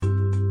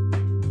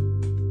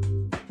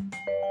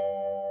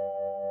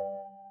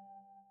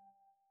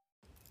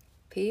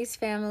Peace,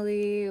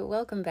 family.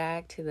 Welcome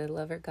back to the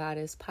Lover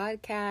Goddess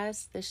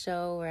podcast, the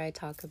show where I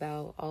talk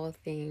about all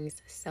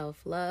things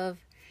self-love,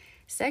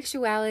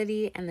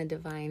 sexuality, and the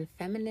divine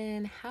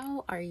feminine.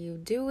 How are you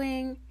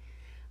doing?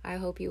 I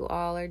hope you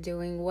all are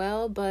doing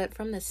well, but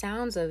from the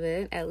sounds of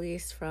it, at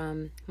least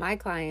from my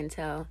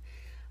clientele,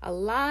 a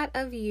lot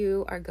of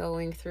you are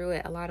going through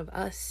it. A lot of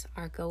us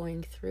are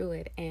going through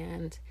it,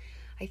 and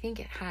I think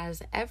it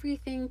has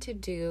everything to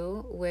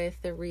do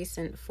with the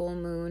recent full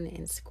moon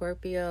in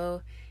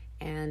Scorpio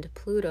and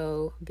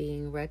Pluto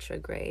being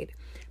retrograde.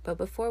 But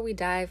before we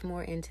dive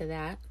more into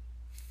that,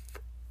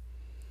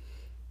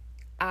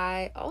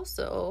 I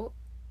also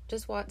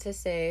just want to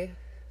say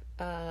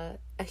a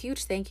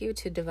huge thank you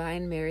to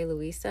Divine Mary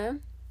Louisa,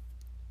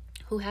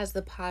 who has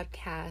the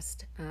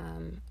podcast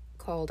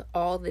called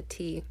All the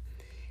Tea.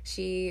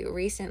 She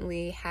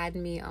recently had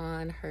me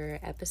on her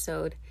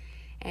episode,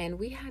 and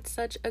we had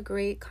such a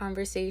great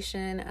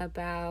conversation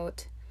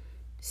about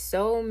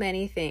so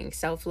many things: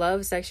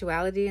 self-love,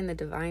 sexuality, and the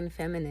divine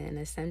feminine.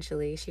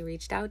 Essentially, she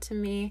reached out to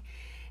me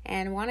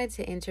and wanted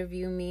to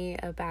interview me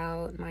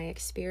about my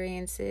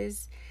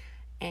experiences,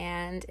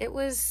 and it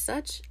was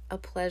such a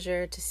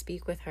pleasure to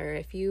speak with her.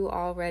 If you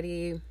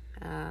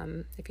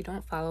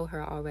don't follow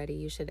her already,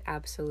 you should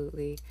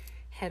absolutely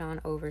head on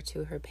over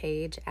to her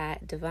page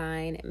at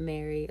Divine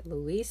Mary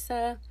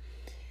Louisa.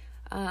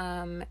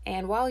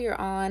 And while you're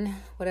on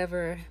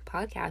whatever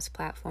podcast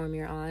platform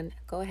you're on,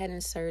 go ahead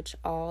and search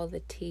All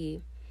the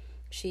Tea.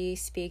 She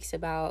speaks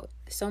about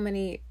so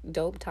many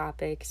dope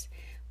topics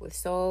with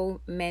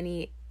so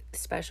many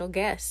special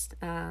guests.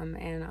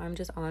 And I'm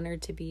just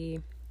honored to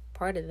be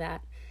part of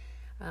that.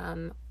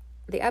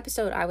 The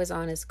episode I was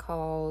on is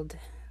called,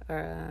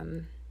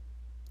 it's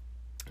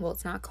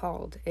not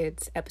called,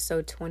 it's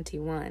episode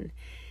 21.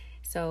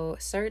 So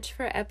search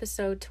for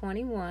episode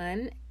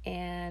 21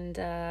 and,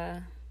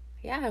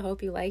 I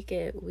hope you like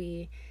it.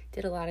 We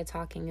did a lot of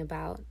talking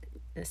about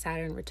the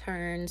Saturn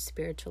return,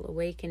 spiritual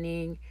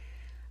awakening,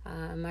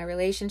 my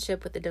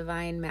relationship with the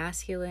divine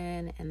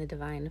masculine and the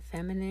divine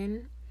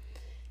feminine.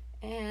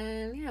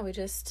 And we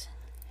just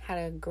had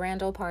a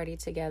grand old party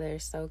together.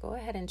 So go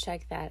ahead and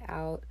check that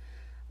out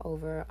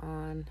over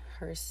on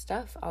her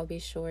stuff. I'll be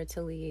sure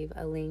to leave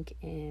a link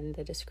in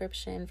the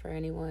description for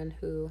anyone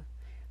who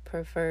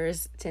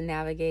prefers to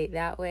navigate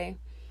that way.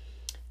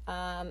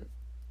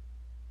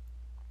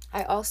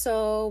 I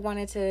also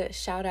wanted to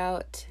shout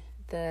out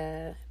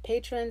the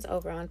patrons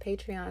over on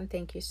Patreon.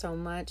 Thank you so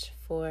much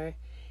for,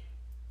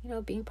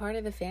 being part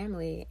of the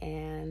family.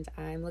 And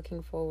I'm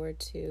looking forward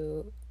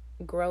to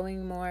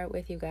growing more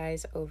with you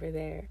guys over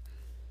there.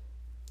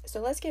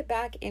 So let's get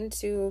back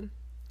into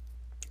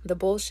the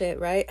bullshit,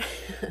 right?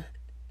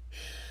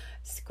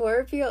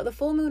 Scorpio, the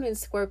full moon in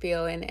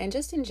Scorpio, and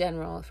just in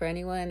general, for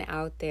anyone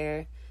out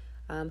there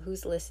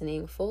who's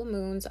listening, full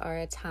moons are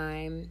a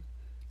time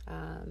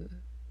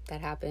that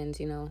happens,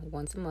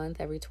 once a month,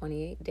 every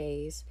 28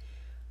 days,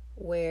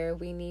 where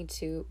we need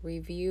to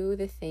review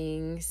the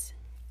things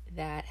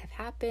that have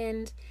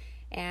happened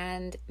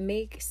and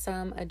make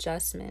some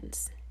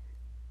adjustments.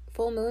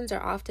 Full moons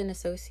are often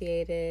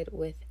associated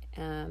with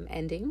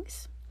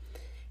endings,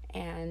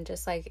 and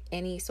just like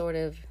any sort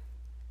of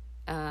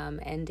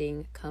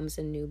ending comes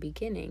a new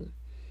beginning.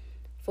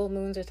 Full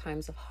moons are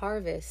times of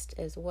harvest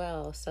as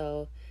well,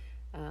 so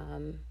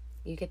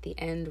you get the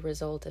end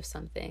result of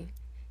something.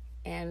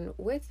 And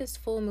with this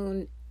full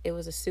moon, it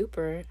was a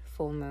super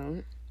full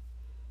moon,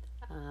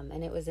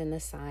 and it was in the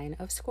sign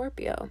of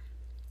Scorpio.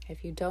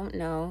 If you don't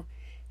know,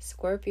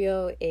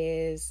 Scorpio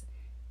is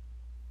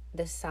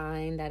the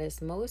sign that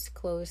is most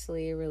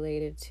closely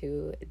related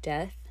to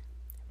death,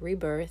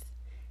 rebirth,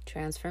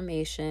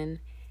 transformation,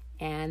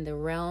 and the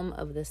realm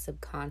of the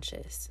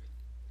subconscious.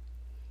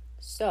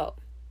 So,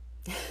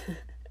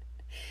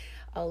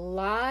 a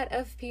lot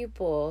of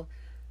people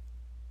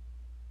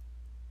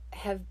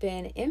have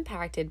been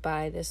impacted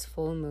by this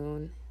full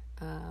moon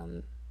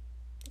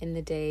in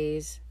the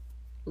days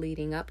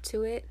leading up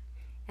to it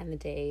and the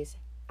days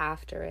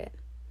after it.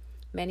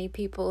 Many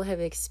people have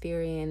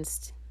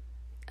experienced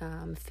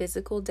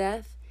physical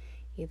death,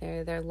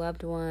 either their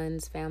loved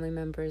ones, family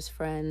members,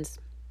 friends,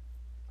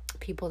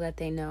 people that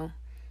they know.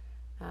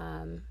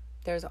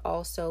 There's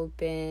also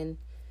been,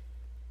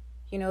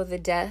 the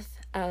death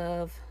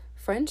of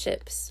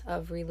friendships,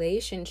 of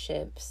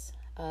relationships,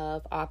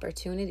 of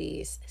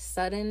opportunities,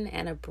 sudden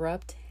and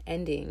abrupt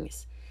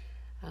endings,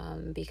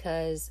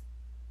 because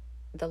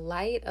the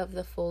light of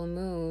the full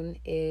moon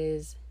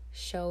is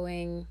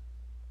showing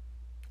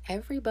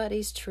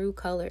everybody's true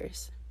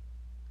colors.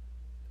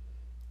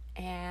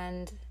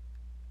 And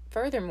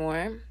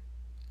furthermore,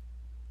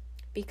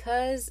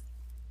 because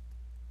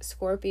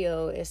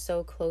Scorpio is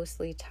so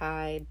closely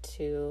tied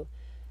to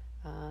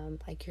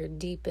like your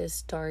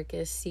deepest,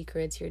 darkest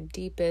secrets, your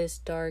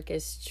deepest,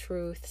 darkest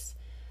truths,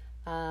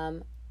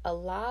 a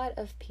lot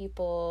of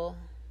people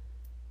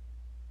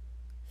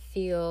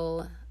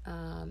feel,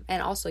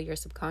 and also your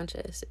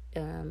subconscious,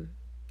 and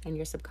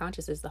your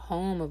subconscious is the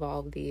home of all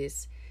of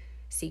these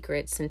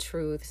secrets and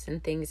truths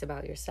and things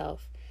about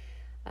yourself.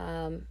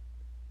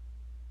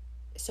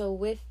 So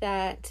with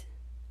that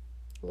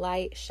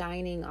light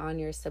shining on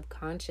your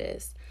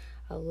subconscious,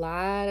 a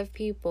lot of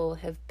people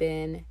have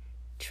been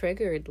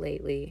triggered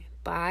lately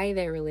by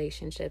their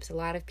relationships. A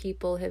lot of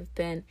people have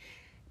been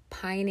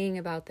pining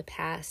about the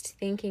past,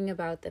 thinking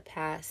about the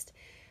past.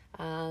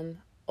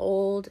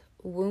 Old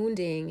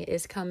wounding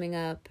is coming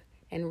up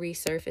and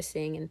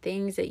resurfacing, and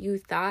things that you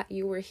thought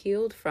you were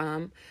healed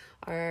from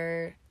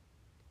are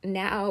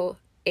now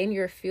in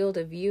your field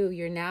of view.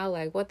 You're now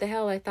like, what the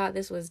hell? I thought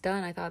this was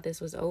done. I thought this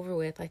was over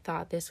with. I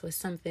thought this was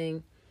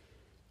something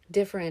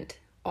different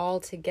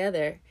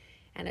altogether.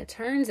 And it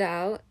turns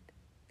out,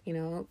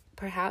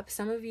 perhaps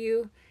some of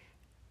you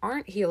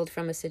aren't healed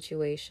from a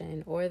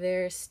situation, or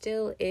there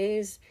still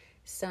is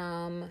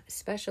some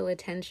special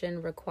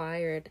attention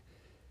required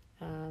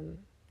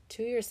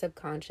to your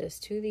subconscious,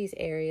 to these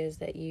areas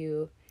that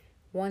you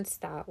once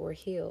thought were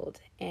healed.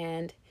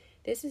 And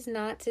this is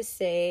not to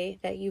say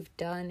that you've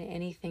done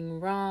anything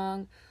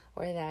wrong,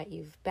 or that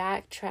you've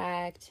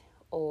backtracked,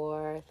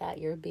 or that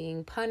you're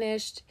being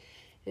punished.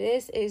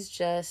 This is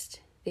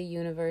just the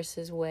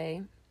universe's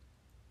way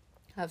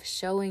of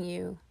showing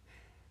you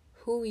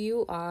who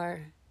you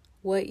are,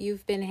 what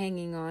you've been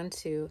hanging on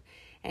to,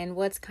 and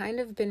what's kind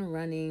of been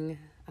running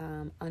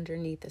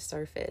underneath the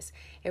surface.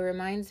 It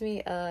reminds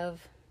me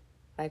of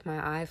like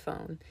my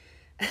iPhone.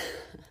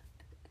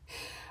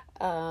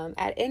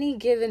 At any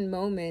given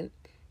moment,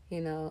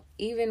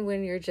 even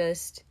when you're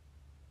just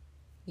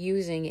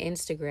using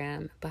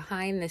Instagram,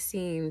 behind the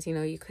scenes,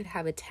 you could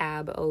have a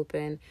tab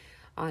open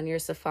on your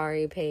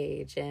Safari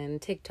page,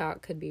 and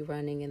TikTok could be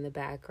running in the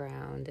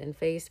background, and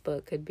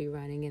Facebook could be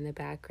running in the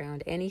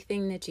background.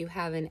 Anything that you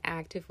haven't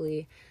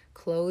actively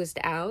closed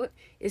out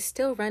is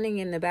still running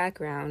in the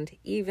background,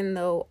 even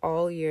though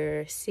all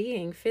you're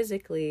seeing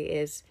physically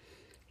is,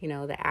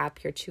 the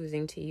app you're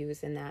choosing to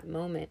use in that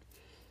moment.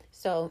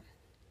 So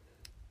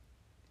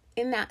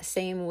in that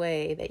same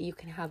way that you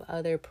can have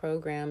other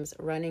programs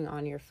running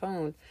on your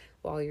phone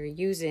while you're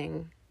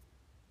using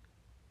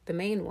the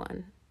main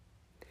one,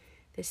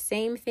 the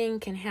same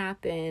thing can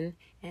happen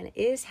and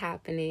is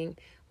happening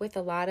with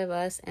a lot of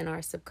us and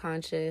our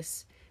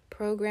subconscious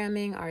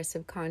programming, our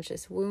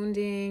subconscious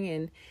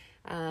wounding,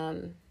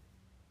 and,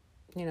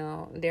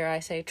 dare I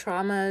say,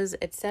 traumas,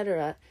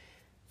 etc.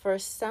 For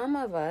some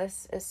of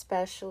us,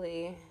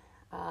 especially,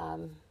 I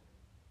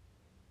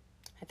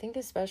think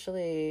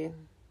especially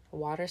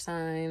water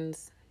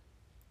signs,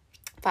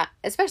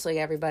 especially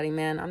everybody,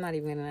 man. I'm not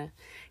even going to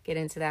get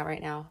into that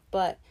right now.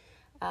 But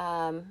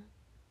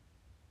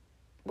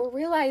we're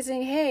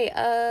realizing, hey,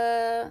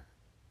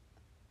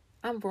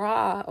 I'm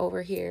raw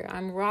over here.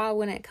 I'm raw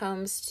when it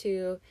comes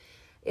to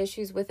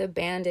issues with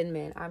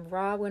abandonment. I'm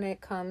raw when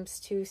it comes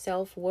to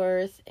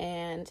self-worth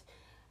and,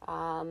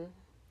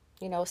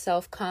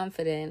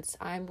 self-confidence.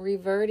 I'm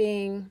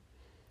reverting,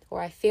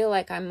 or I feel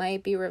like I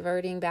might be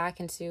reverting back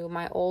into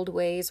my old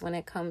ways when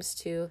it comes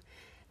to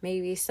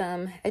maybe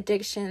some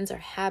addictions or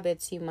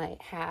habits you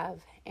might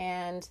have.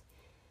 And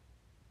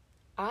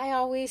I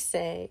always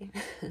say,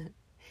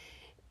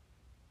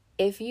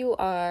 if you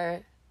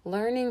are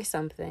learning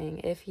something,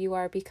 if you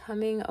are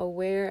becoming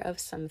aware of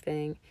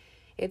something,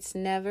 it's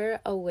never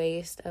a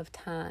waste of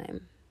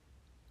time,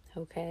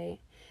 okay?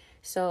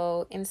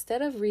 So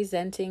instead of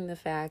resenting the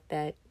fact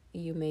that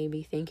you may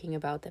be thinking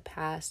about the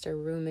past or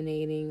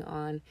ruminating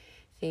on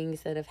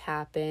things that have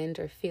happened,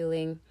 or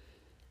feeling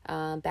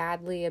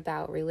badly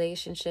about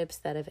relationships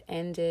that have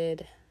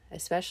ended,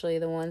 especially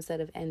the ones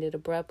that have ended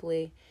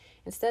abruptly,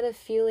 instead of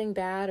feeling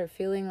bad or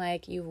feeling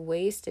like you've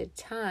wasted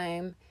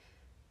time,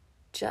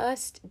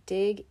 just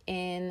dig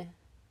in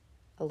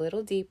a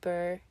little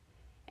deeper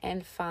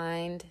and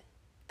find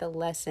the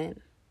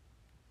lesson,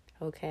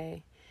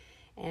 okay?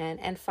 And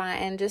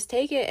just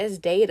take it as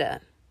data.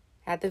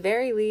 At the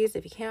very least,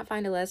 if you can't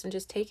find a lesson,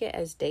 just take it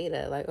as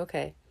data. Like,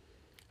 okay,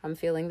 I'm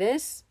feeling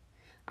this.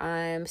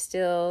 I'm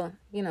still,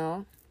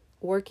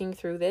 working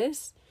through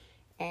this.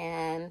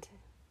 And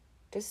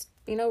just,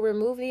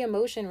 remove the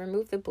emotion,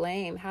 remove the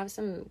blame, have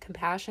some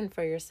compassion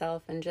for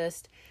yourself, and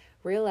just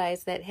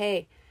realize that,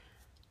 hey,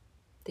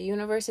 the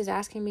universe is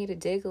asking me to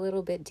dig a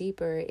little bit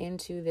deeper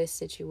into this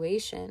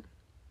situation.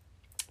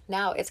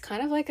 Now, it's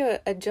kind of like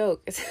a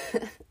joke.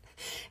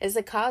 It's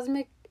a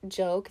cosmic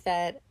joke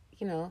that,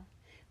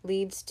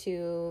 leads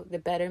to the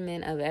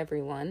betterment of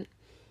everyone.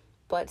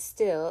 But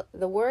still,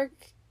 the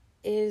work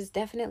is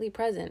definitely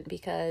present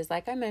because,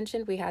 like I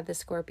mentioned, we had the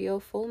Scorpio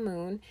full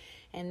moon,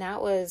 and that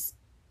was,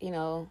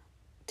 2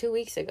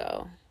 weeks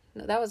ago.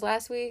 No, that was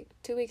last week,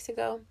 2 weeks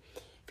ago,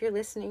 if you're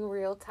listening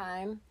real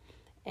time.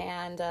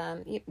 And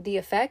the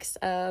effects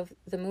of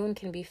the moon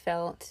can be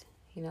felt,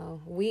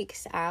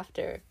 weeks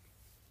after,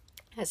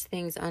 as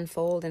things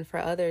unfold. And for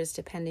others,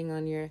 depending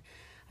on your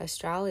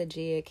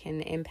astrology, it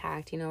can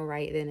impact,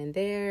 right then and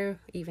there,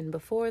 even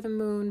before the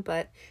moon.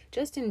 But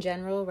just in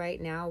general, right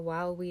now,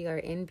 while we are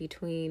in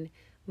between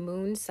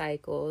moon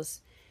cycles,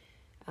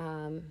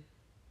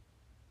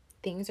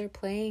 things are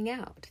playing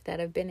out that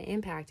have been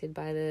impacted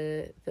by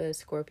the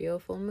Scorpio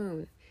full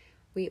moon.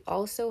 We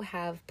also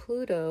have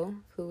Pluto,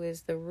 who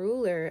is the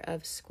ruler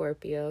of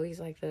Scorpio. He's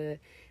like the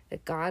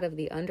god of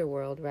the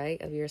underworld,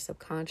 right? Of your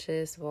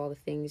subconscious, of all the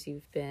things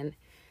you've been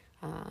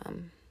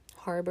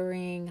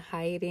harboring,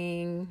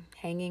 hiding,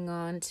 hanging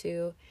on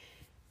to.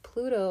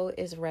 Pluto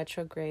is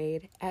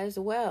retrograde as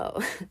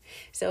well.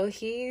 So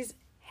he's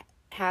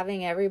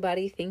having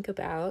everybody think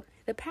about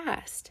the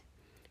past,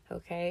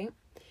 okay?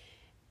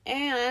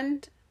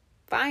 And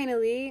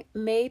finally,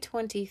 May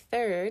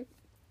 23rd,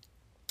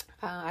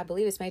 I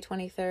believe it's May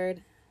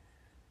 23rd,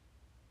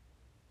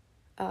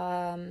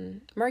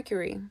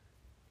 Mercury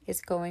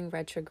is going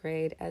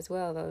retrograde as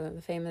well,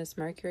 the famous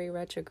Mercury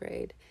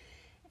retrograde.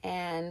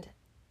 And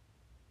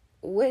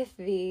with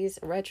these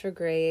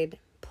retrograde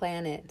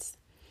planets,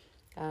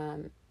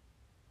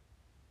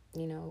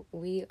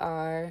 we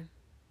are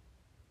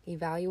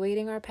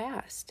evaluating our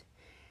past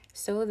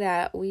so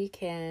that we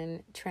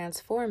can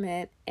transform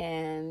it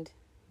and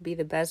be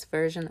the best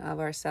version of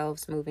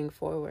ourselves moving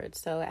forward.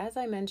 So as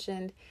I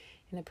mentioned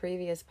in the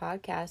previous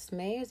podcast,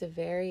 May is a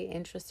very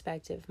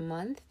introspective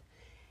month,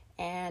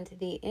 and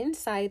the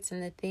insights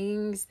and the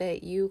things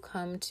that you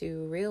come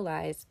to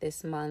realize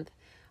this month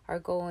are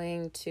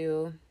going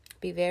to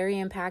be very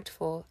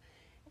impactful.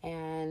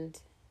 And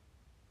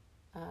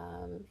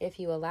if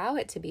you allow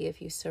it to be,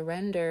 if you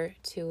surrender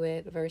to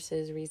it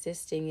versus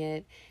resisting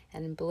it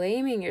and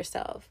blaming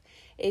yourself,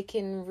 it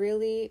can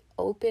really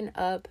open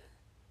up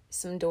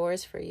some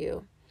doors for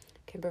you,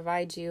 can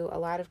provide you a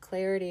lot of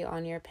clarity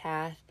on your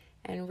path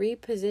and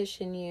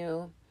reposition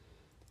you,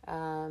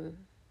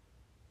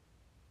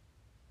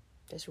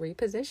 just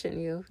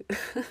reposition you.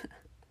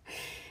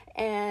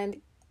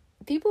 And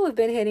people have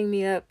been hitting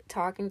me up,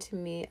 talking to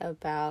me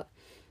about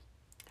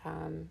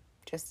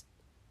just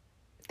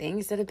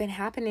things that have been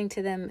happening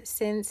to them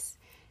since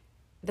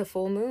the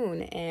full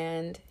moon.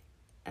 And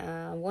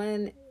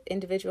one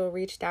individual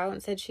reached out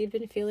and said she'd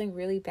been feeling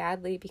really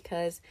badly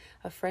because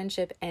a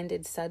friendship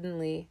ended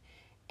suddenly.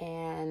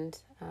 And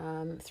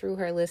through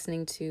her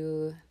listening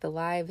to the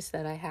lives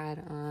that I had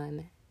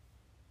on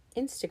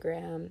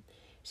Instagram,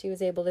 she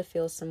was able to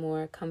feel some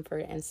more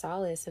comfort and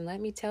solace. And let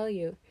me tell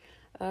you,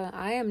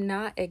 I am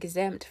not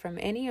exempt from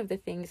any of the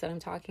things that I'm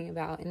talking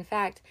about. In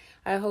fact,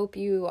 I hope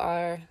you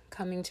are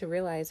coming to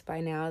realize by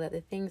now that the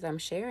things I'm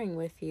sharing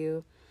with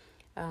you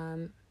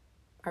are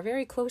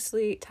very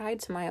closely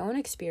tied to my own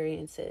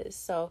experiences.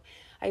 So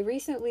I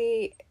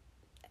recently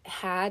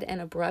had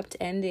an abrupt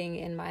ending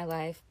in my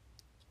life,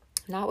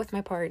 not with my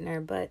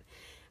partner, but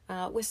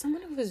with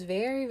someone who was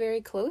very,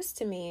 very close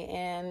to me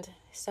and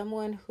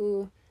someone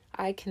who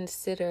I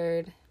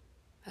considered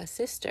a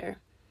sister.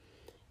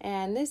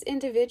 And this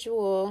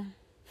individual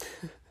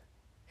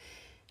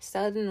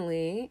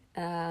suddenly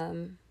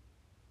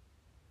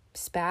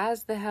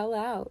spazzed the hell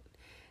out.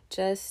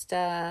 Just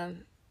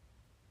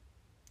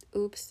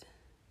oops.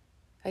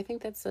 I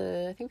think that's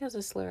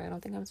a slur. I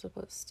don't think I'm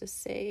supposed to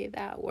say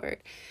that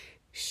word.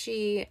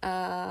 She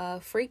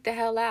freaked the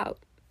hell out.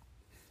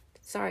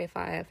 Sorry if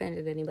I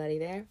offended anybody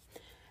there.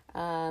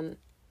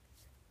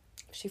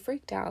 She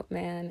freaked out,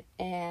 man,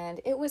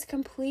 and it was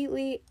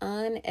completely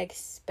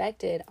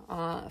unexpected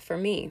for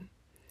me,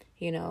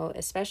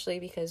 especially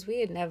because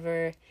we had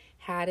never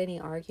had any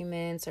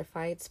arguments or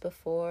fights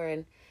before.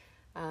 And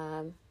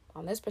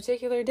on this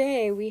particular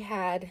day, we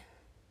had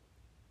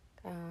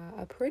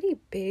a pretty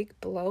big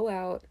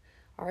blowout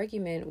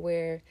argument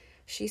where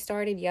she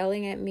started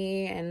yelling at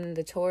me, and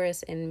the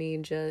Taurus in me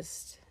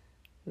just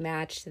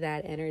matched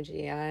that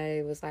energy.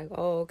 I was like,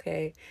 oh,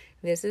 okay,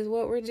 this is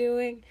what we're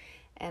doing.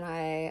 And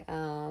I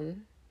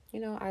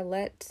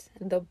let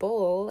the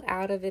bull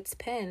out of its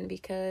pen,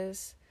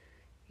 because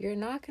you're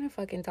not going to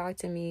fucking talk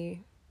to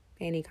me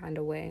any kind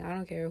of way. I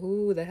don't care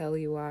who the hell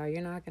you are.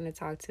 You're not going to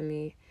talk to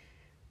me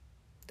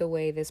the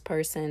way this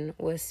person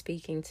was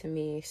speaking to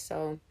me.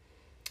 So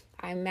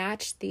I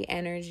matched the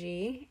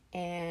energy,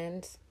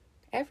 and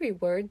every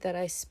word that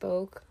I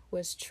spoke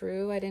was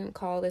true. I didn't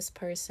call this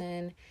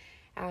person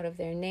out of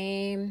their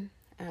name.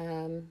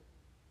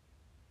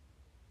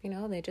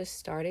 They just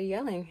started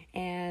yelling.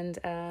 And,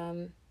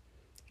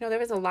 there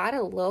was a lot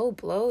of low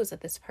blows that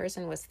this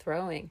person was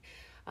throwing,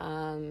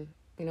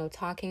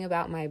 talking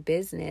about my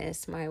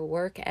business, my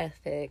work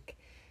ethic,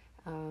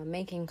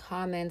 making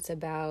comments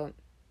about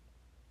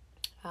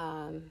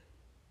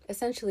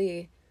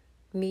essentially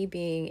me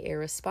being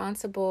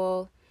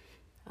irresponsible,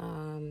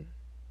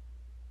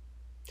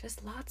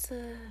 just lots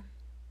of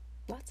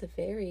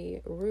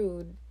very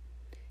rude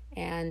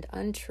and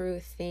untrue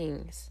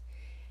things.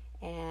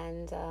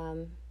 And,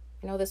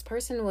 this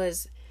person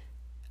was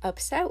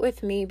upset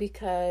with me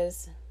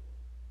because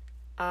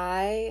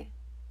I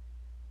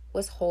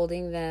was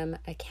holding them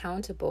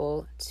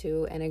accountable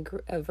to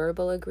a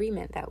verbal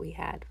agreement that we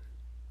had.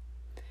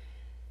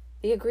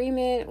 The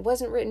agreement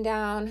wasn't written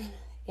down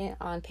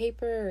on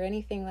paper or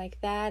anything like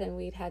that, and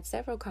we'd had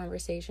several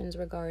conversations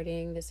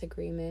regarding this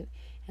agreement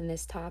and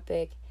this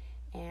topic,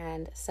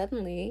 and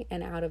suddenly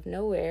and out of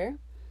nowhere,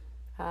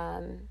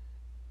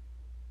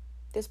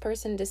 this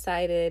person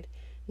decided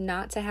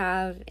not to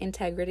have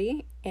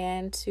integrity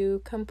and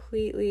to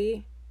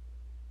completely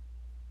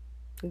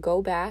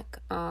go back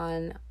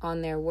on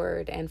their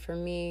word. And for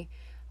me,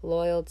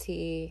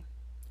 loyalty,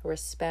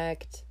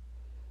 respect,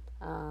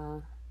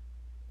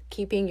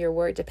 keeping your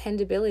word,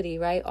 dependability,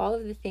 right? All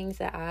of the things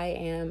that I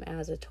am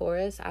as a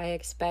Taurus, I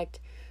expect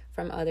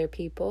from other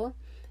people.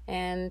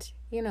 And,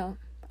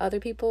 other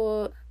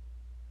people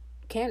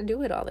can't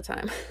do it all the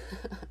time.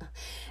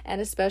 And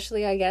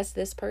especially, I guess,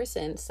 this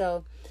person.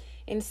 So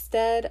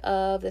instead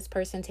of this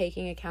person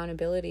taking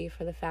accountability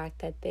for the fact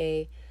that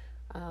they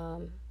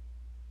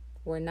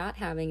were not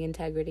having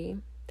integrity,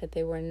 that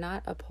they were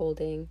not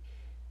upholding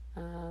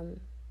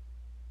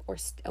or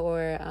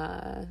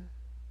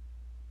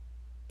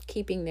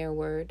keeping their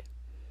word,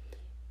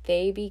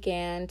 they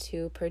began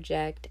to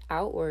projecting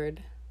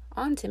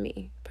onto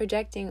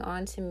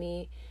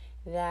me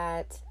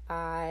that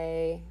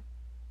I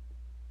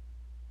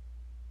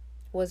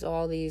was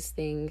all these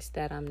things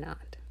that I'm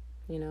not,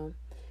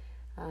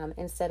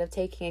 instead of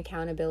taking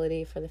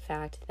accountability for the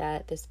fact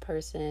that this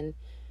person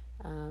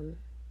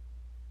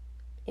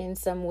in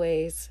some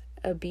ways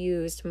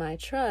abused my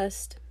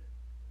trust.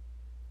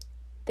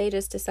 They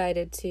just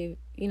decided to,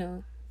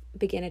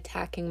 begin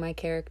attacking my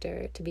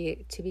character, to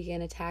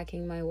begin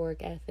attacking my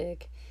work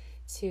ethic,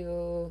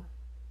 to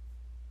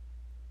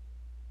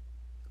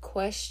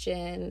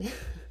question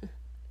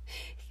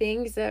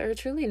things that are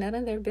truly none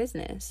of their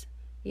business,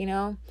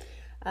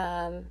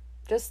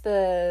 just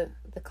the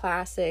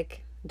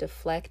classic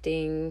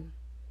deflecting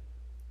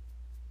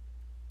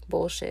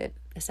bullshit,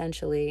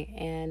 essentially.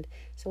 And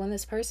so when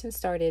this person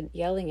started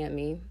yelling at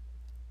me,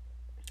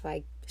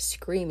 like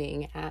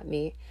screaming at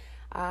me,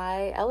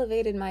 I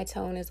elevated my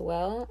tone as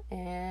well.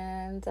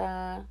 And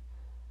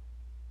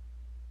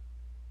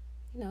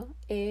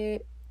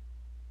it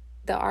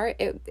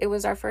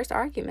was our first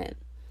argument.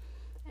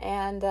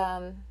 And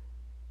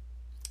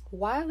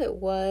while it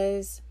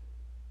was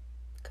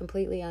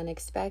completely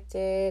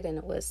unexpected and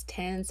it was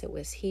tense, it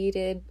was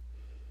heated,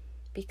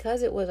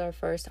 because it was our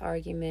first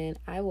argument,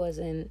 I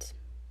wasn't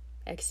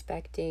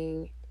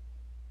expecting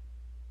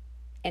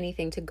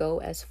anything to go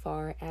as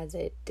far as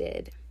it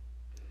did.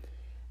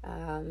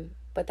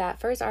 But that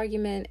first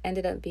argument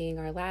ended up being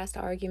our last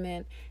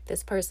argument.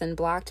 This person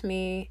blocked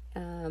me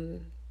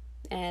and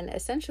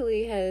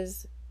essentially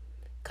has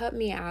cut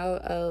me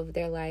out of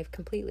their life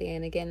completely.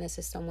 And again, this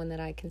is someone that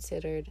I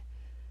considered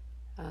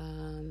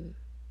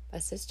a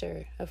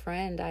sister, a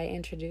friend. I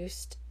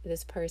introduced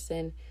this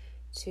person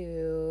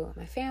to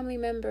my family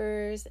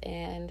members,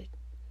 and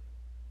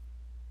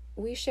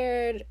we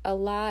shared a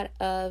lot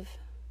of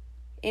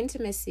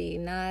intimacy,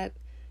 not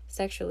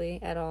sexually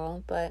at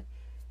all, but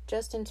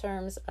just in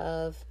terms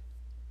of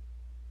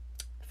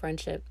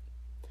friendship.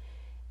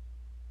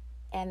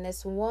 And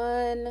this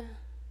one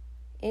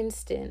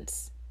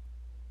instance,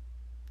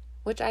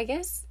 which I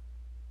guess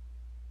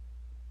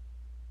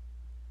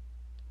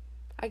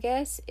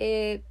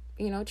it,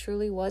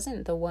 truly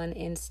wasn't the one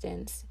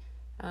instance.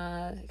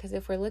 Because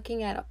if we're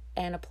looking at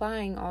and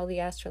applying all the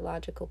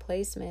astrological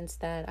placements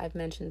that I've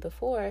mentioned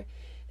before,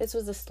 this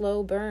was a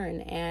slow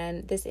burn,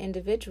 and this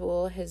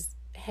individual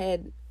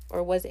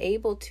was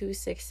able to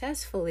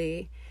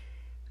successfully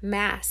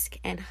mask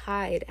and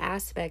hide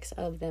aspects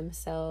of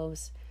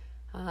themselves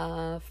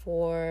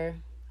for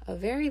a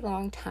very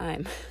long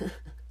time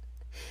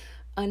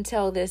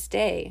until this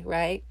day,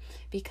 right?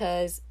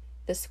 Because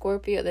the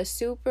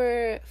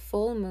super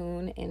full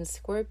moon in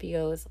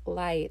Scorpio's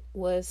light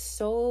was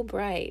so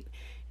bright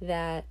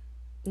that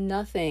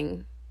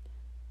nothing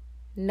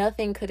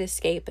could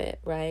escape it,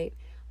 right?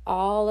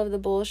 All of the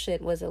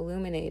bullshit was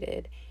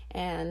illuminated,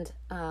 and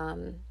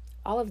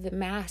all of the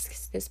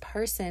masks this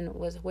person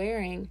was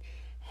wearing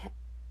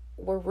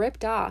were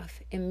ripped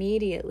off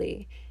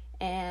immediately.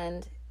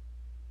 And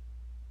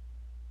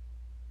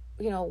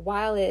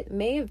while it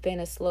may have been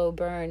a slow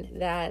burn,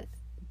 that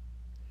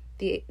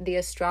the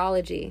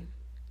astrology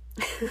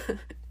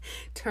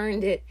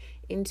turned it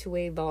into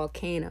a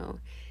volcano,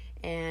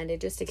 and it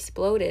just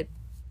exploded.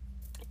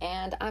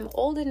 And I'm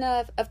old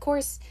enough, of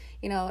course,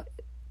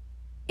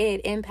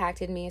 it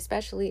impacted me,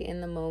 especially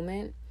in the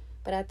moment,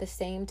 but at the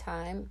same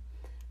time,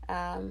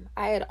 I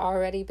had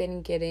already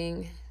been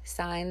getting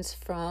signs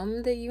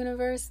from the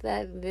universe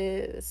that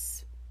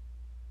this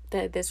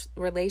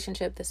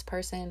relationship, this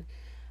person,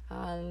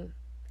 and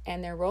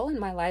their role in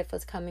my life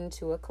was coming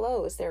to a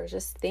close. There were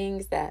just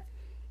things that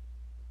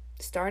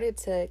started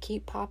to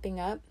keep popping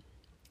up,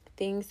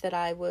 things that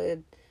I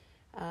would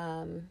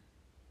kind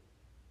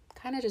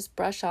of just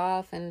brush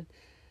off and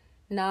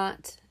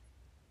not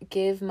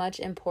give much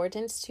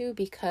importance to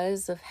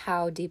because of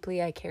how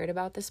deeply I cared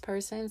about this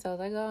person. So I was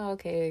like, oh,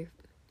 okay,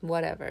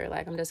 whatever.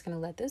 Like, I'm just going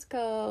to let this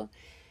go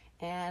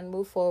and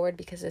move forward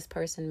because this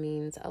person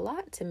means a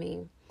lot to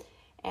me.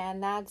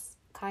 And that's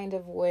kind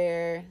of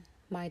where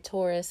my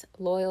Taurus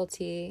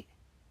loyalty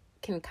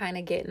can kind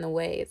of get in the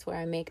way. It's where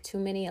I make too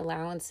many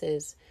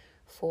allowances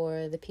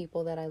for the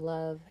people that I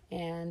love.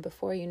 And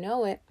before you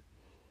know it,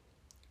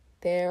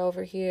 they're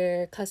over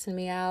here cussing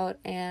me out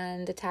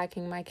and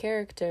attacking my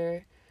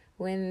character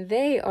when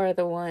they are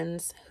the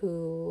ones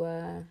who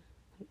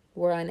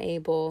were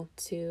unable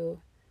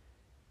to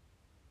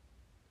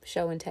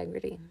show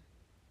integrity.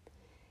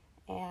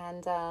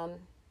 And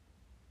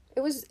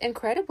it was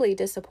incredibly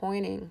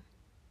disappointing.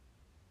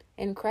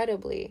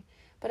 Incredibly.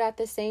 But at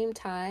the same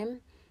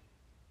time,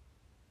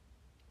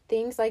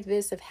 things like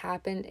this have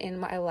happened in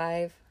my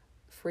life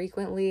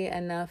frequently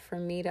enough for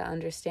me to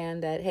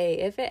understand that, hey,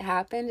 if it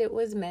happened, it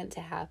was meant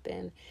to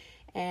happen.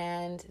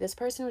 And this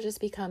person was just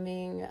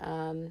becoming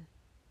an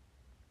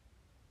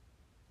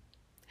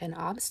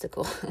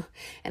obstacle,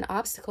 an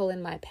obstacle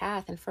in my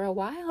path. And for a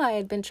while, I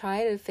had been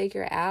trying to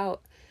figure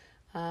out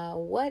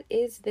what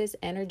is this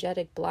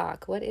energetic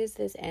block? What is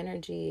this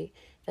energy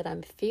that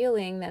I'm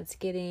feeling that's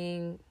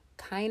getting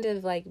kind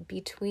of like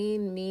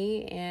between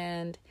me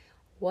and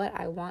what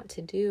I want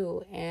to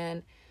do?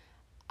 And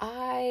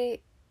I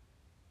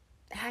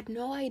had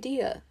no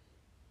idea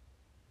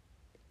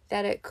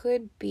that it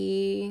could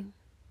be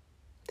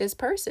this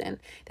person.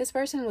 This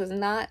person was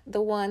not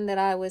the one that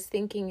I was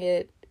thinking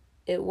it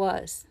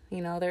was.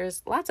 You know,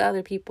 there's lots of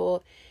other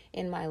people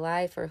in my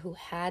life, or who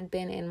had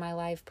been in my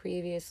life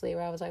previously,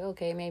 where I was like,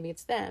 okay, maybe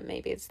it's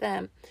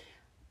them.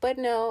 But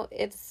no,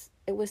 it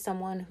was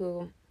someone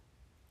who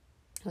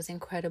was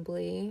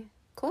incredibly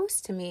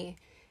close to me,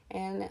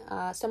 and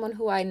someone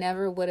who I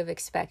never would have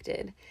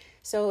expected.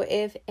 So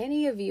if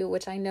any of you,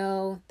 which I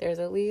know there's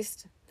at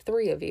least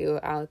 3 of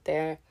you out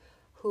there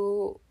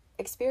who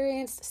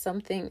experienced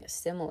something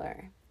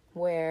similar,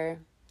 where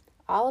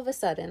all of a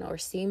sudden, or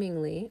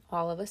seemingly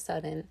all of a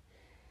sudden,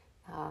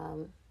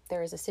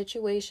 there is a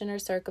situation or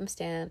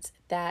circumstance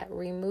that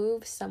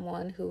removes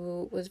someone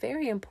who was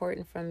very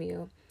important from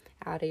you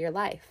out of your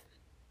life.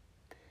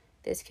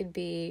 This could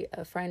be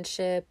a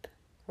friendship,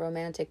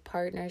 romantic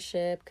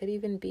partnership, could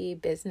even be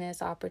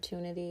business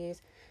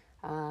opportunities,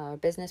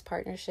 business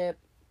partnership.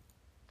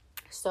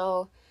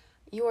 So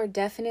you are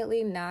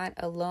definitely not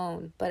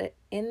alone. But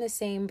in the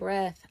same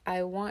breath,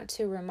 I want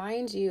to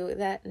remind you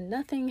that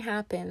nothing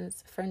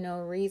happens for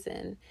no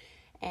reason.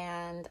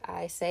 And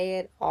I say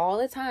it all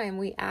the time.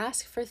 We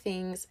ask for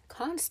things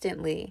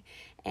constantly.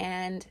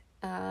 And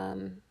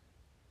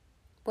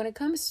when it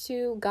comes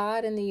to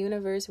God and the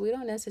universe, we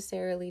don't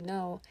necessarily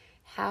know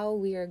how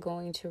we are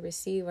going to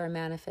receive our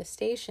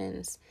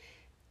manifestations.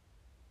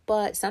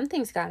 But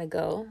something's got to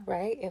go,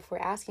 right? If we're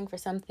asking for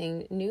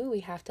something new, we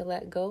have to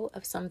let go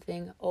of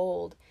something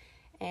old.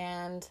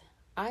 And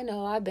I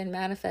know I've been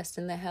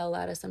manifesting the hell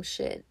out of some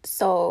shit.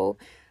 So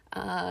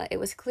it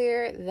was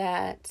clear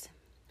that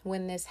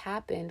when this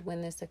happened,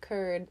 when this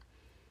occurred,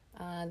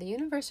 the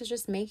universe was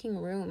just making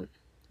room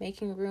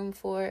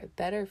for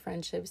better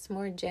friendships,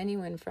 more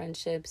genuine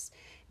friendships,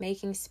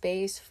 making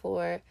space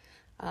for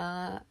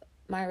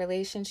my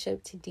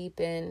relationship to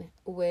deepen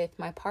with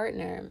my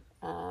partner,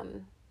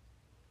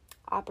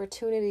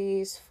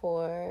 opportunities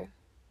for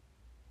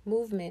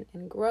movement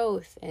and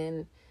growth,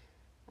 and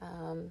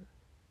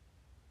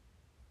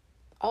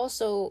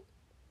also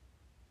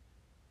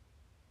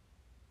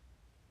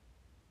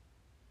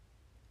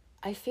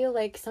I feel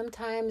like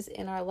sometimes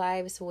in our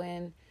lives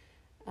when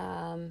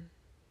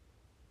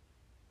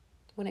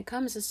it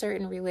comes to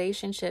certain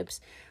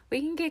relationships, we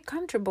can get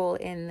comfortable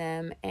in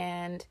them,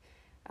 and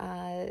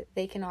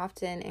they can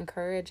often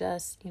encourage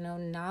us,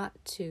 not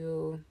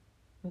to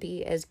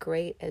be as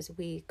great as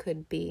we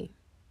could be,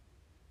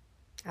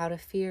 out of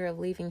fear of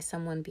leaving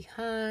someone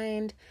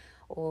behind,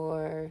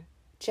 or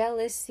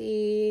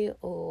jealousy,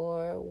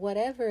 or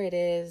whatever it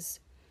is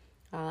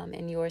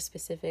in your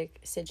specific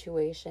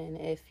situation.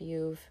 If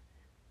you've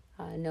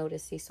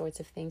noticed these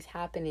sorts of things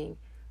happening,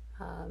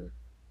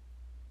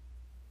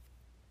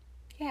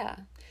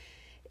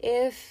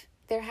 if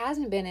there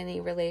hasn't been any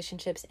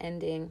relationships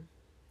ending,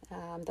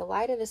 the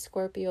light of the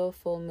Scorpio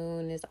full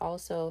moon is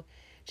also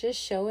just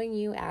showing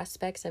you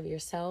aspects of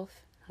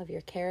yourself, of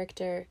your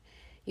character.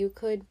 You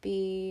could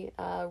be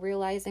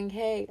realizing,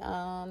 hey,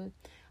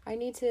 I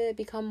need to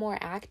become more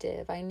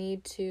active. I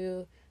need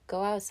to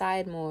go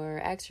outside more,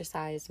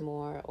 exercise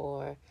more,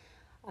 or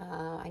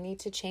I need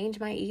to change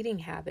my eating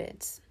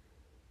habits.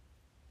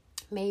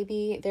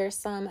 Maybe there's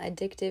some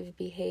addictive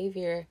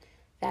behavior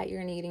that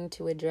you're needing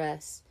to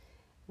address.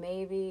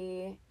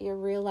 Maybe you're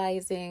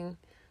realizing,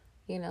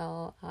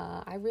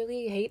 I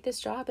really hate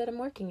this job that I'm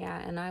working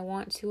at, and I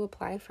want to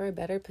apply for a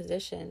better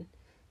position.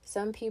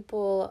 Some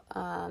people,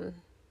 I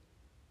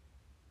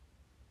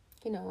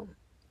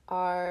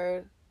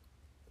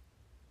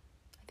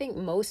think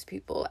most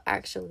people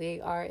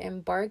actually are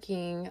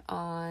embarking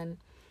on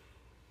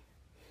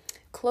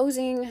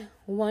closing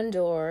one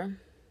door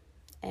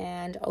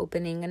and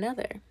opening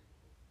another.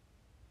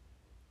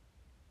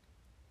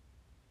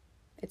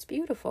 It's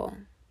beautiful,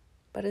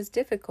 but it's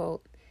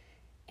difficult.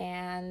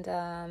 And,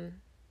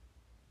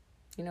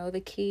 the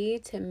key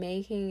to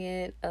making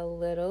it a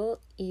little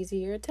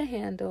easier to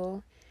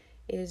handle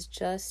is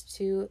just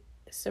to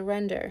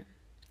surrender.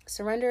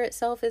 Surrender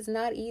itself is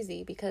not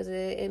easy, because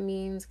it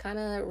means kind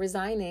of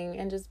resigning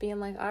and just being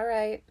like, all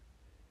right,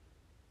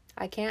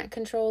 I can't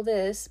control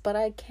this, but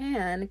I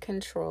can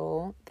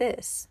control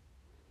this.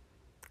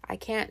 I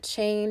can't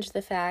change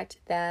the fact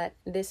that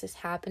this is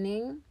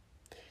happening,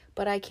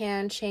 but I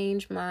can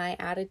change my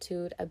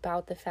attitude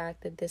about the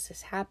fact that this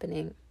is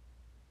happening.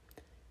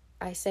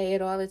 I say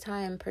it all the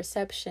time,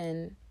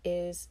 perception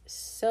is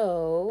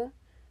so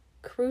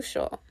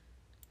crucial.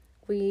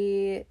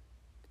 We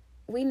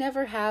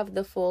never have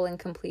the full and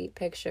complete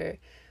picture.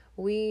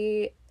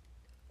 We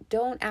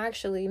don't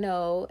actually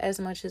know as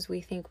much as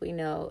we think we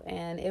know.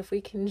 And if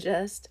we can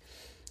just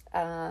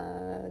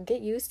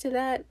get used to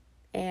that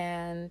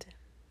and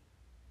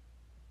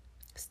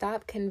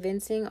stop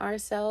convincing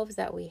ourselves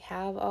that we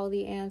have all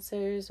the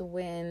answers,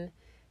 when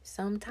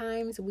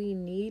sometimes we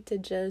need to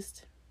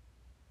just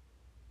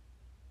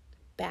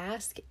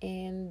bask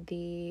in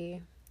the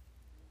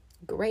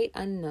great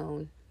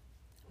unknown.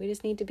 We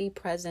just need to be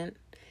present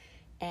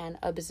and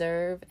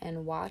observe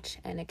and watch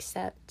and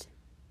accept.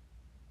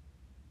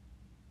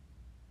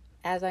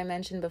 As I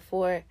mentioned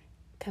before,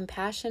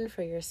 compassion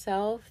for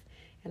yourself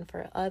and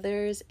for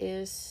others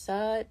is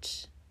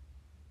such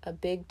a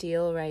big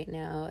deal right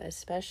now,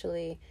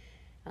 especially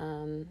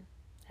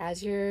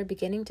as you're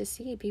beginning to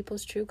see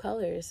people's true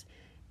colors.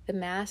 The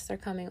masks are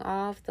coming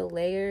off, the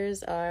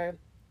layers are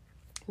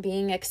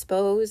being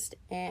exposed,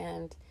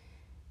 and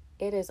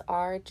it is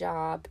our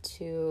job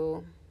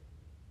to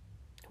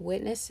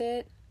witness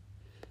it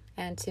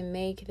and to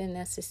make the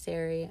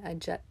necessary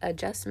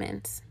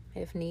adjustments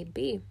if need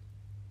be.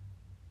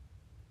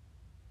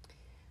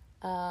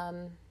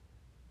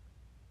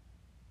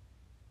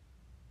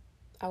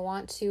 I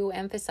want to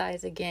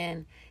emphasize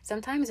again,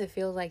 sometimes it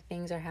feels like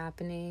things are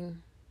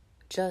happening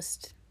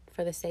just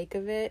for the sake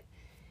of it.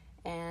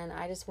 And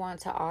I just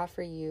want to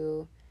offer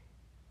you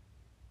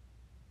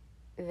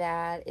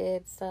that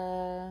it's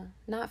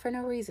not for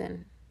no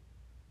reason.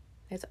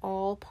 It's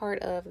all part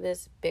of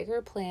this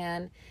bigger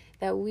plan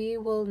that we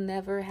will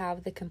never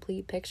have the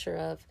complete picture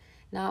of.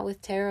 Not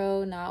with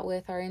tarot, not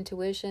with our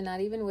intuition,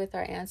 not even with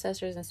our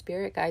ancestors and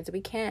spirit guides.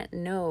 We can't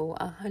know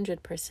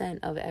 100%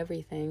 of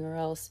everything, or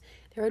else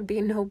there would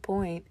be no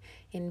point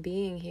in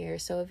being here.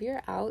 So if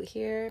you're out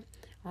here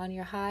on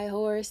your high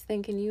horse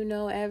thinking you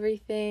know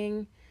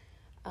everything,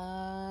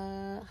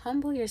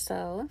 humble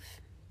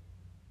yourself,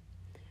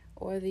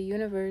 or the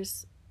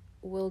universe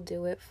will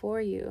do it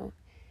for you.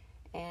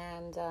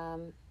 And,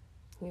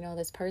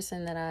 this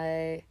person that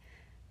I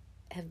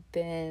have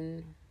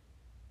been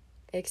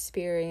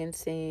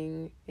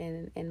experiencing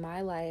in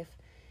my life,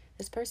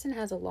 this person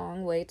has a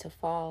long way to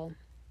fall,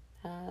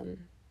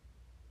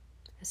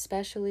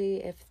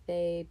 especially if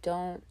they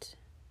don't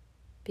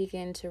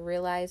begin to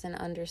realize and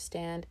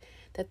understand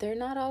that they're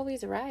not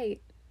always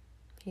right,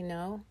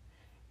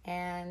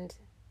 and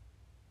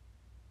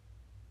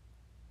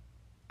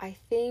I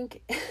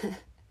think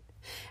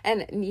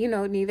and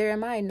neither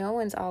am I. No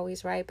one's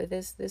always right, but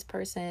this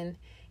person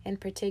in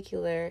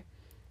particular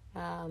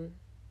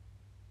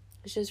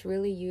is just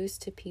really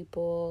used to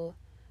people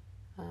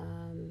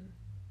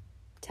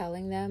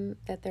telling them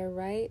that they're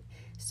right.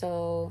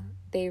 So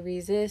they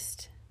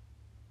resist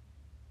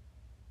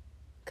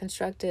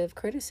constructive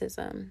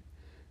criticism.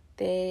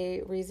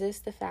 They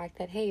resist the fact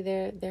that, hey,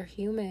 they're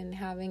human,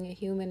 having a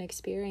human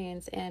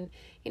experience, and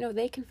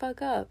they can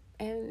fuck up,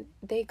 and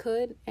they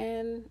could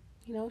and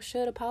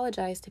should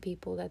apologize to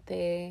people that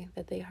they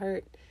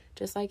hurt,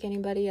 just like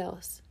anybody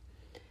else.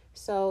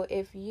 So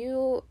if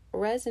you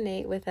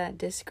resonate with that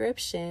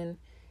description,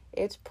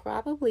 it's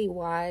probably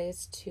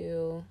wise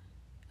to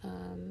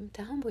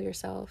humble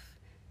yourself,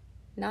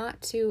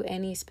 not to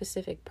any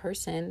specific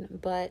person,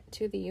 but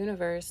to the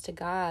universe, to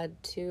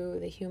God, to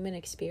the human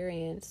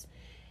experience,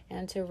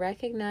 and to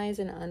recognize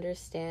and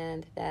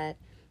understand that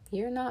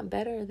you're not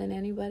better than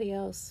anybody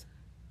else.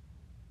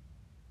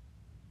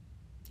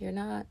 You're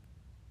not.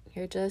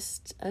 You're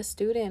just a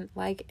student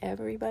like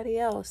everybody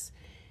else.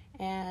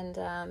 And,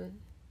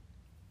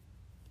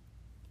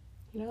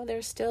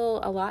 there's still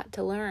a lot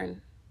to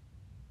learn.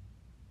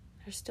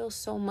 There's still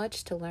so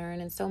much to learn,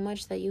 and so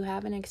much that you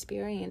haven't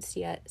experienced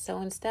yet.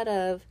 So instead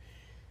of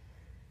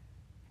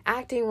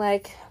acting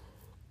like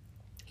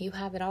you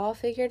have it all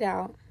figured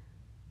out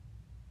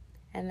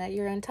and that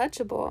you're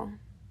untouchable,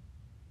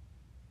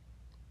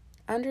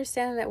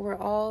 understand that we're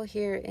all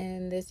here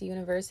in this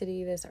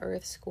university, this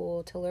earth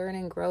school, to learn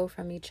and grow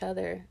from each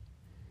other.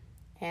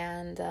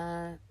 And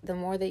the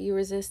more that you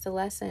resist the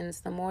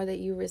lessons, the more that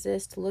you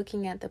resist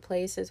looking at the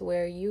places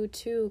where you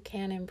too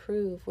can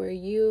improve, where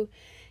you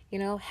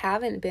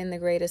haven't been the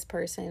greatest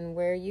person,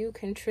 where you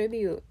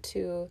contribute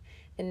to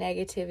the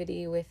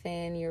negativity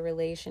within your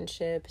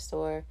relationships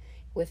or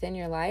within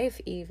your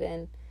life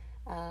even,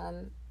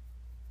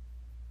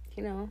 if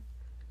you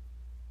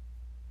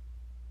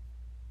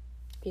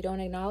don't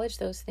acknowledge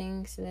those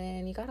things,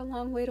 then you got a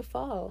long way to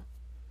fall.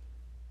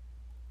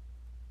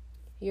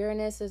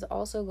 Uranus is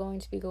also going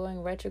to be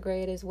going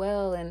retrograde as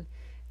well, and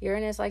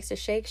Uranus likes to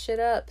shake shit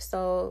up.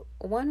 So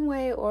one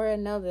way or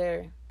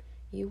another,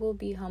 you will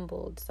be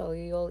humbled. So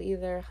you'll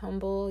either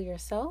humble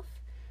yourself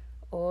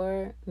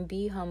or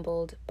be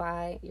humbled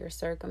by your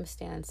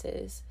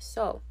circumstances.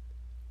 So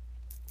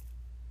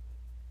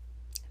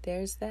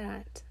there's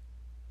that.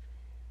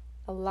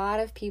 A lot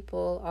of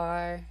people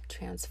are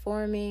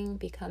transforming,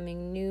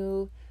 becoming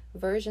new,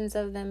 versions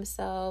of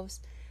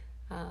themselves,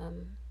 are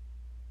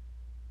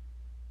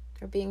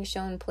being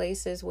shown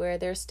places where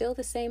they're still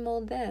the same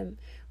old them,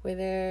 where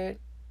they're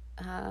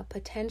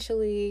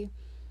potentially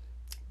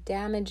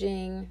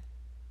damaging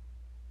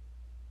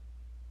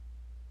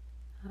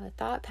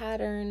thought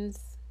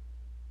patterns,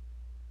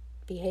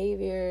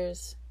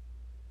 behaviors,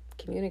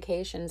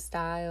 communication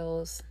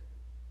styles,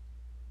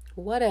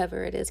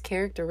 whatever it is,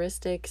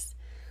 characteristics,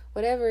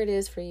 whatever it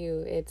is for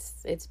you,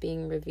 it's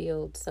being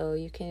revealed. So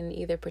you can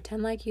either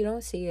pretend like you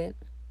don't see it,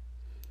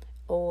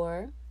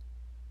 or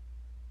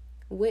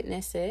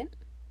witness it,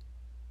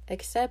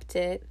 accept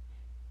it,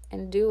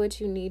 and do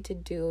what you need to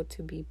do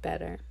to be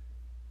better.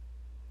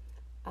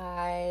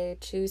 I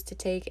choose to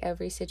take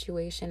every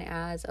situation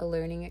as a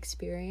learning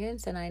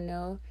experience, and I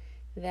know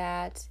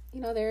that,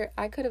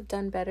 I could have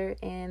done better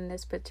in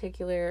this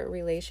particular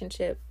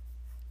relationship.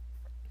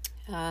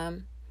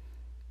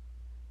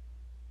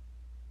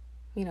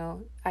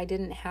 I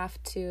didn't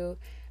have to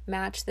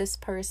match this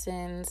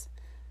person's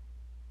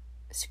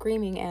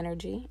screaming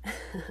energy.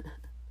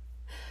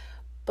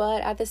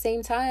 But at the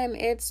same time,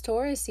 it's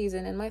Taurus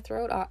season, and my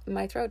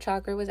throat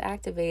chakra was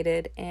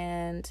activated,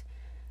 and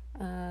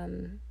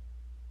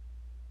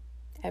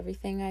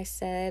everything I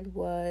said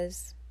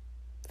was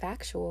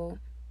factual.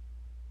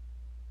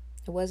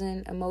 It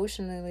wasn't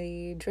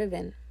emotionally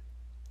driven.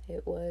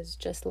 It was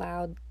just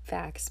loud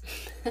facts.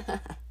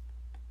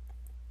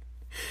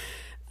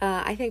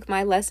 I think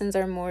my lessons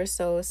are more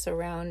so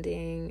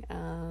surrounding,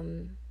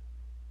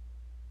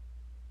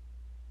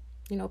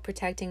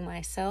 protecting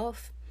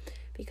myself,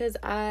 because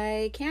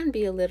I can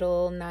be a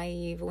little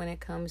naive when it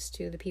comes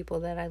to the people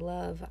that I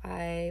love.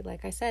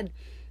 Like I said,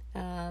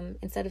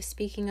 instead of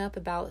speaking up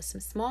about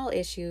some small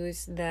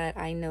issues that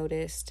I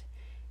noticed,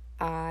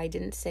 I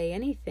didn't say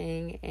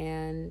anything,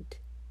 and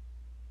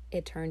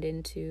it turned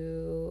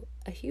into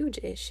a huge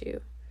issue.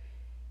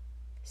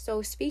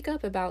 So speak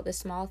up about the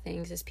small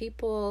things as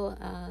people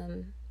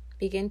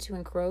begin to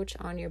encroach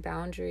on your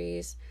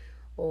boundaries,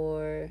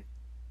 or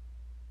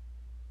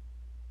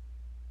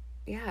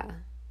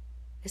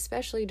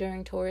especially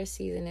during Taurus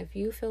season, if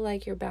you feel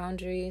like your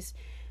boundaries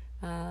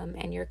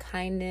and your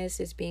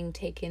kindness is being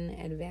taken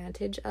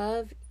advantage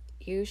of,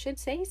 you should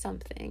say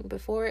something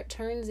before it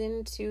turns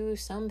into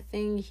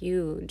something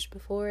huge,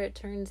 before it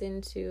turns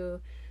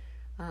into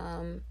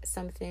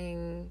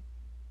something,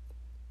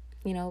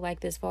 like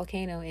this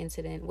volcano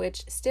incident,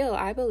 which still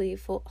I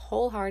believe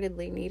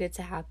wholeheartedly needed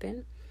to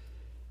happen.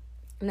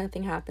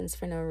 Nothing happens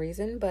for no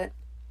reason, but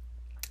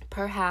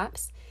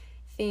perhaps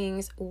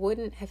things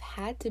wouldn't have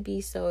had to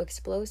be so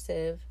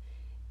explosive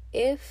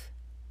if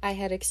I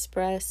had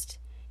expressed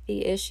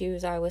the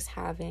issues I was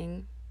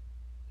having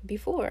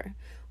before,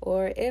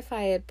 or if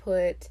I had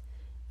put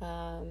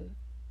more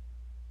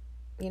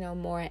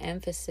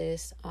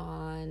emphasis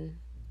on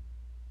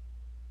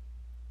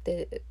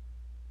the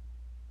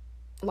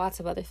lots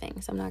of other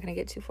things. I'm not going to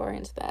get too far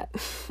into that.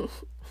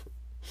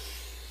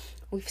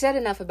 We've said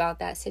enough about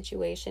that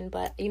situation,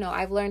 but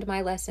I've learned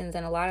my lessons,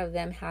 and a lot of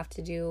them have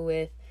to do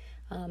with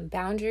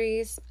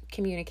boundaries,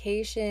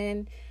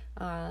 communication,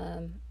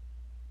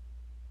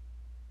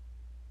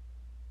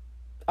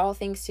 all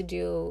things to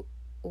do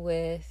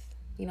with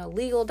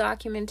legal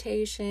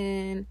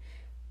documentation,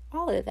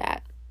 all of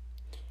that.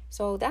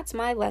 So that's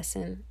my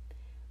lesson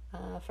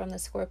from the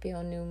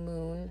Scorpio new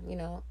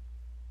moon,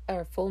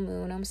 or full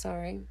moon, I'm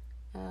sorry.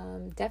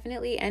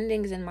 Definitely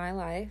endings in my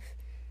life.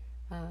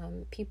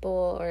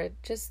 People, or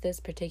just this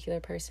particular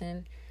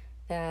person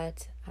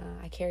that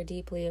I care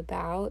deeply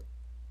about,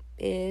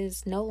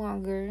 is no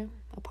longer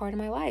a part of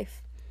my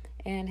life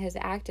and has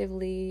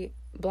actively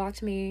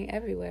blocked me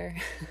everywhere.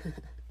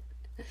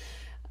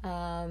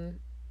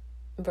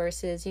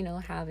 Versus,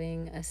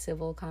 having a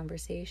civil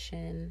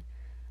conversation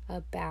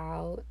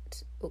about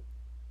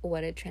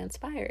what had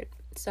transpired.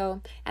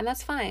 So, and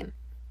that's fine.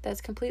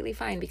 That's completely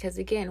fine, because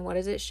again, what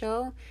does it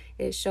show?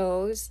 It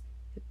shows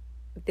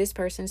this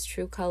person's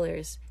true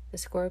colors. The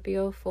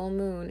Scorpio full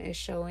moon is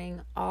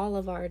showing all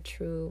of our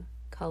true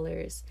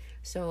colors.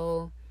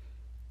 So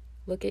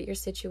look at your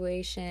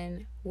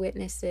situation,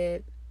 witness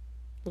it,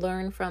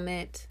 learn from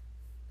it,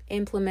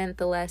 implement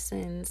the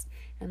lessons,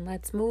 and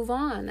let's move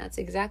on. That's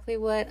exactly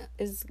what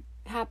is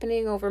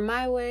happening over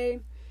my way.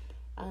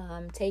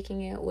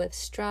 Taking it with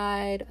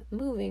stride,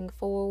 moving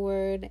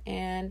forward,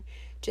 and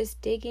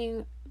just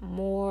digging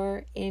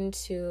more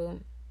into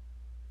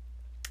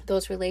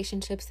those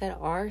relationships that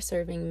are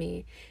serving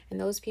me, and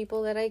those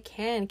people that I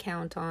can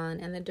count on,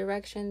 and the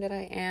direction that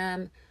I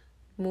am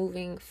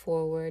moving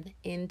forward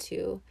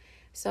into.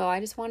 So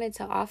I just wanted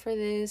to offer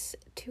this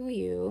to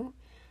you.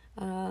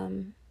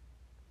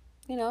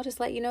 Just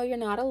let you know you're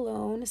not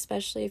alone,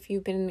 especially if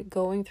you've been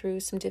going through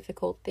some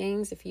difficult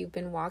things, if you've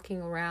been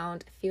walking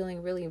around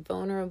feeling really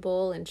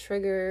vulnerable and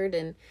triggered,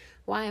 and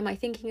why am I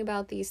thinking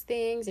about these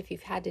things? If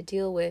you've had to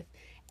deal with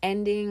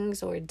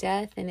endings or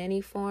death in any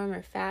form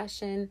or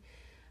fashion,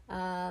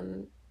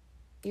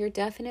 you're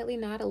definitely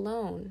not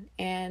alone.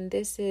 And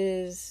this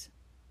is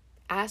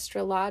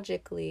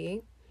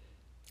astrologically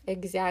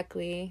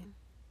exactly,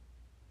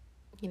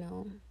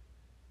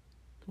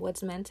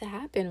 what's meant to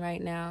happen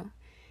right now.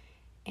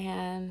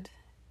 And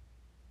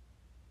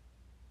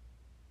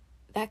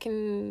that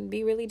can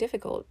be really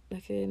difficult.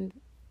 It can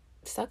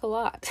suck a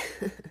lot.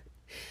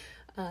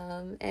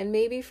 And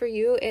maybe for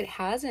you, it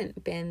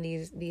hasn't been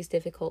these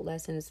difficult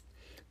lessons,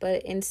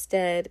 but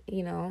instead,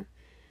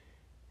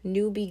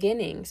 new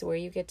beginnings where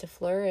you get to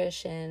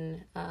flourish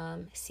and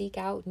seek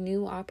out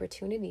new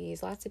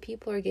opportunities. Lots of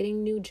people are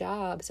getting new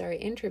jobs, are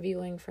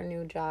interviewing for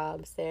new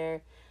jobs.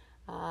 They're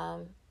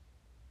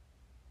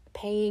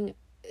paying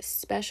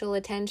special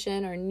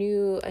attention or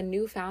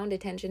newfound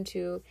attention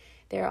to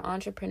their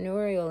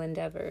entrepreneurial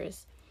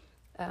endeavors.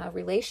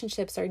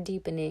 Relationships are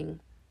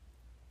deepening.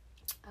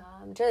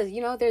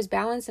 There's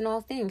balance in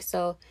all things.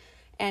 So,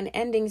 and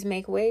endings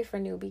make way for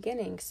new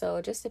beginnings. So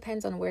it just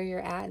depends on where you're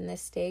at in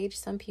this stage.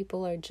 Some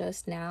people are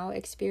just now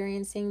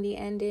experiencing the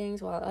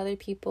endings, while other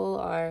people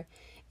are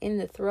in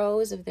the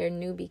throes of their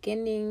new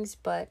beginnings.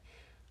 But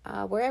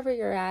wherever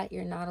you're at,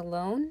 you're not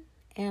alone.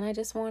 And I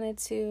just wanted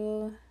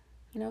to,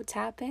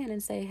 tap in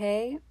and say,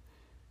 hey,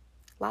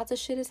 lots of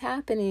shit is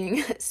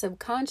happening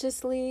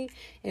subconsciously,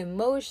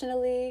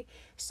 emotionally.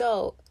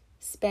 So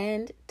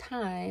spend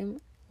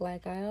time,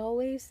 like I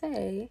always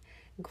say,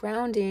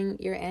 grounding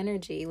your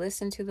energy.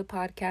 Listen to the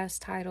podcast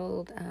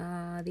titled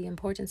The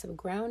Importance of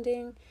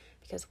Grounding,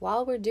 because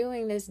while we're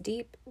doing this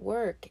deep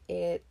work,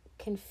 it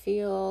can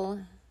feel,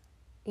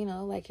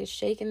 like it's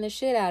shaking the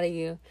shit out of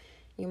you.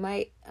 You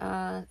might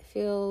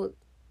feel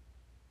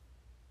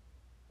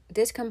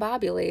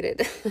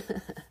discombobulated.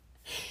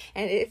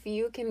 And if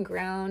you can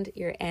ground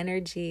your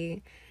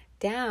energy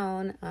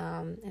down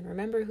and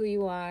remember who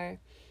you are,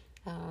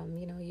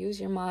 use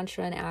your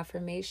mantra and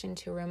affirmation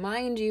to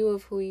remind you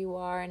of who you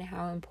are and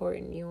how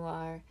important you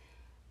are,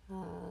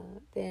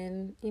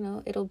 then,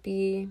 it'll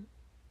be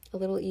a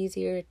little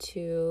easier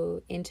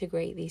to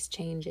integrate these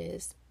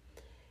changes.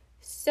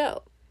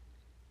 So,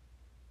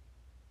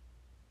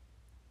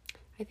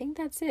 I think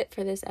that's it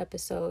for this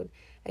episode.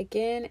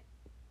 Again,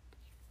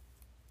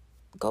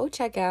 go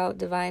check out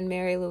Divine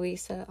Mary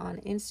Louisa on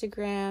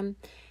Instagram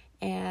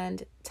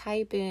and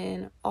type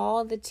in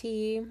all the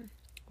tea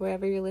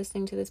wherever you're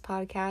listening to this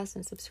podcast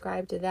and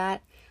subscribe to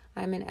that.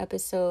 I'm in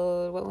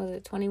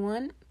episode,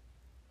 21?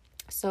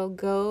 So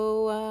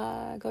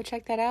go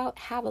check that out.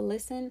 Have a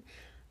listen.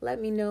 Let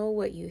me know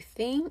what you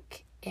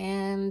think.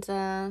 And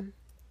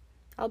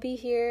I'll be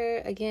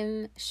here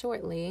again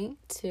shortly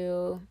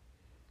to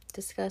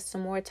discuss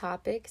some more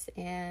topics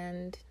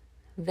and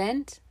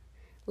vent.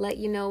 Let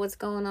you know what's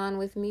going on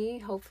with me.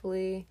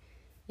 Hopefully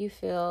you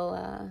feel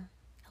a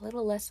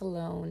little less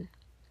alone.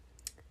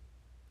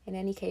 In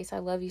any case, I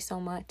love you so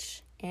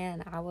much,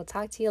 and I will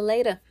talk to you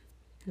later.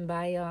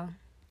 Bye, y'all.